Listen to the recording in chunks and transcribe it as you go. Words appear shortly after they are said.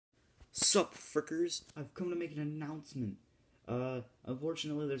Sup, frickers? I've come to make an announcement.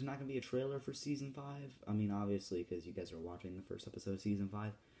 Unfortunately, there's not going to be a trailer for Season 5. I mean, obviously, because you guys are watching the first episode of Season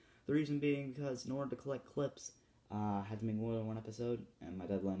 5. The reason being because in order to collect clips, I had to make more than one episode, and my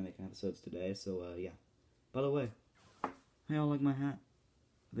deadline to make an episode's today, so, yeah. By the way, hey, y'all like my hat?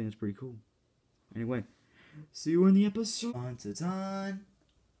 I think it's pretty cool. Anyway, see you in the episode. On.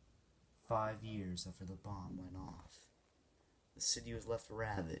 5 years after the bomb went off, the city was left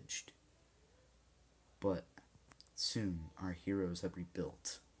ravaged. But soon, our heroes have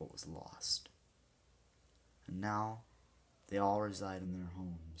rebuilt what was lost. And now, they all reside in their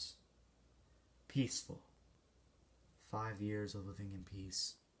homes. Peaceful. 5 years of living in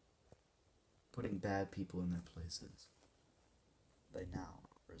peace. Putting bad people in their places. They now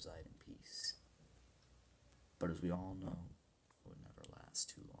reside in peace. But as we all know, it would never last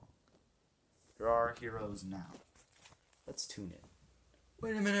too long. There are heroes now. Let's tune in.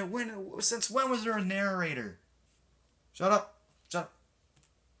 Wait a minute, since when was there a narrator? Shut up!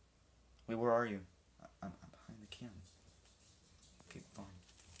 Wait, where are you? I'm behind the camera. Okay, fine.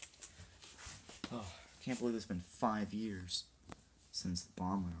 Oh, I can't believe it's been 5 years since the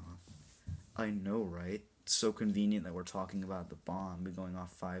bomb went off. I know, right? It's so convenient that we're talking about the bomb going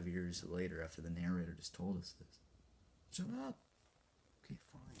off 5 years later after the narrator just told us this. Shut up! Okay,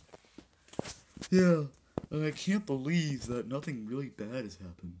 fine. Yeah, and I can't believe that nothing really bad has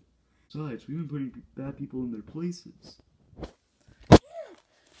happened. Besides, we've been putting bad people in their places. Yeah,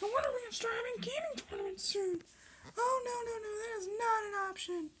 I wonder if we can start having gaming tournaments soon. Oh, no, that is not an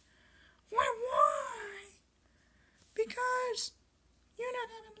option. Why? Because you not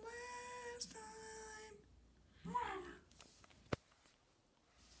having last time.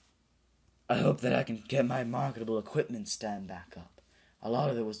 I hope that I can get my marketable equipment stand back up. A lot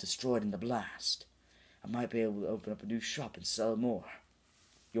of it was destroyed in the blast. I might be able to open up a new shop and sell more.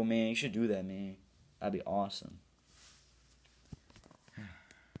 Yo, man, you should do that, man. That'd be awesome.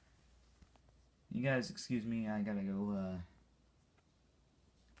 You guys, excuse me, I gotta go,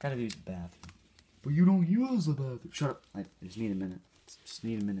 gotta use the bathroom. But you don't use the bathroom. Shut up. I just need a minute. Just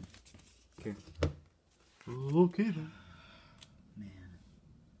need a minute. Here. Okay, then. Man.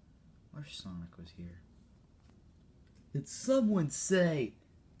 I wish Sonic was here. Did someone say,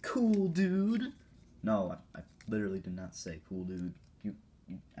 cool dude? No, I literally did not say cool dude.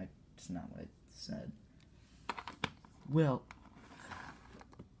 That's not what I said. Well,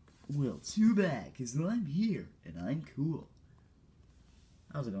 too bad, because I'm here, and I'm cool.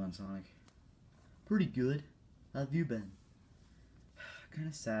 How's it going, Sonic? Pretty good. How have you been? Kind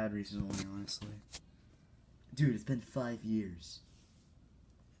of sad recently, honestly. Dude, it's been 5 years.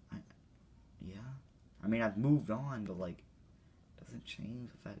 Yeah? I mean, I've moved on, but, like, it doesn't change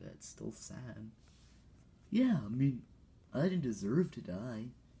the fact that it's still sad. Yeah, I mean, I didn't deserve to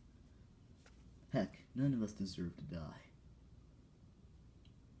die. Heck, none of us deserve to die.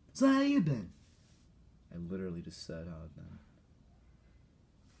 So how you been? I literally just said how I've been.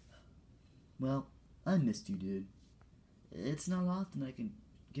 Well, I missed you, dude. It's not often I can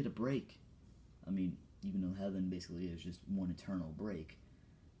get a break. I mean, even though heaven basically is just one eternal break.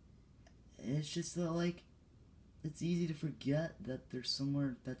 It's just that, like, it's easy to forget that there's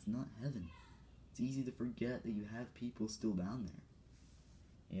somewhere that's not heaven. It's easy to forget that you have people still down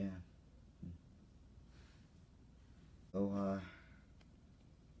there. Yeah. So,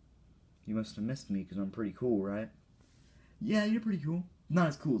 you must have missed me because I'm pretty cool, right? Yeah, you're pretty cool. Not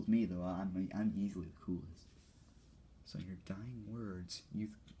as cool as me, though. I'm easily the coolest. So in your dying words, you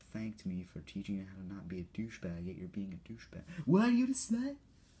thanked me for teaching you how to not be a douchebag, yet you're being a douchebag. What are you to say?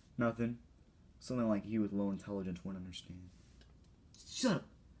 Nothing. Something like you with low intelligence wouldn't understand. Shut up.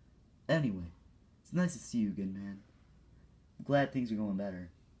 Anyway, it's nice to see you again, man. I'm glad things are going better.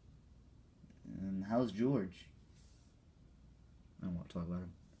 How's George? I don't want to talk about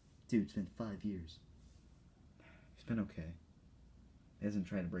him. Dude, it's been 5 years. He's been okay. He hasn't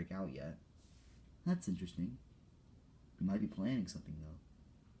tried to break out yet. That's interesting. He might be planning something,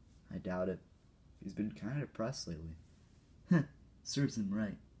 though. I doubt it. He's been kind of depressed lately. Heh, serves him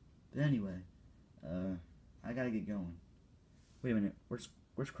right. But anyway, I gotta get going. Wait a minute, where's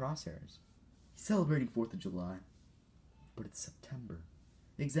Crosshairs? He's celebrating 4th of July. But it's September.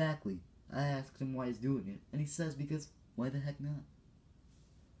 Exactly. I asked him why he's doing it, and he says because why the heck not?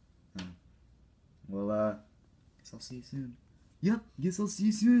 Well, guess I'll see you soon. Yep, guess I'll see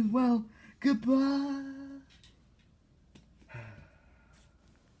you soon as well. Goodbye!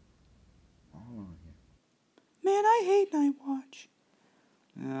 Man, I hate Night Watch.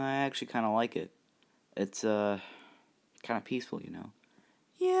 I actually kind of like it. It's, kind of peaceful, you know.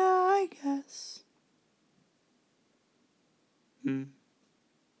 Yeah, I guess.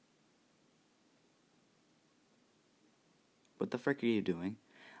 What the frick are you doing?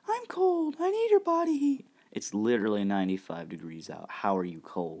 I'm cold. I need your body heat. It's literally 95 degrees out. How are you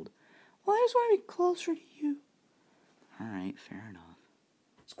cold? Well, I just want to be closer to you. Alright, fair enough.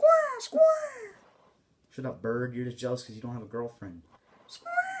 Square, square. Shut up, bird. You're just jealous because you don't have a girlfriend.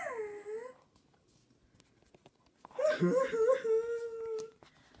 Square.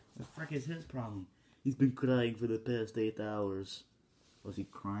 The frick is his problem? He's been crying for the past 8 hours. What's he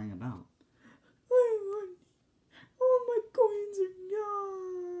crying about? All my coins are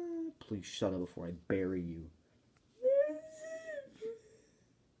gone. Please shut up before I bury you.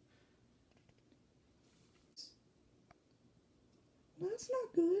 That's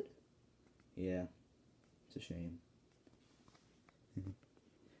not good. Yeah, it's a shame.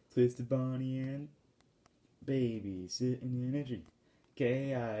 Twisted Bonnie and baby sitting in a tree.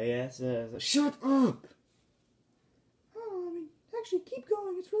 K-I-S-S. Shut up! Oh, I mean, actually, keep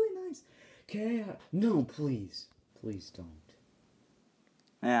going. It's really nice. No, please. Please don't.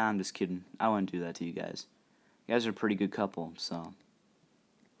 Yeah, I'm just kidding. I wouldn't do that to you guys. You guys are a pretty good couple, so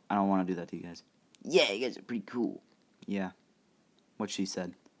I don't want to do that to you guys. Yeah, you guys are pretty cool. Yeah. What she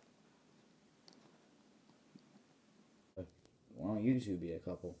said. Why don't you two be a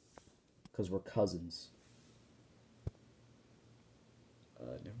couple? Because we're cousins.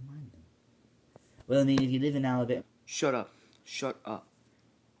 Never mind then. Well, I mean, if you live in Alabama... Shut up. Shut up.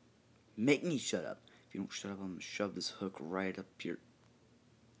 Make me shut up. If you don't shut up, I'm gonna shove this hook right up your...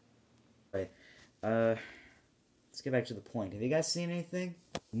 Right. Let's get back to the point. Have you guys seen anything?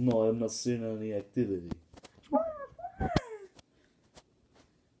 No, I'm not seeing any activity.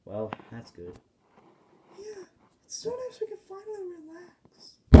 Well, that's good. Yeah, it's so nice we can finally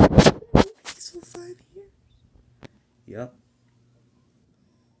relax. Peaceful 5 years. Yep.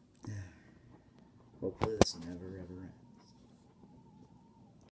 Hopefully this never ever ends.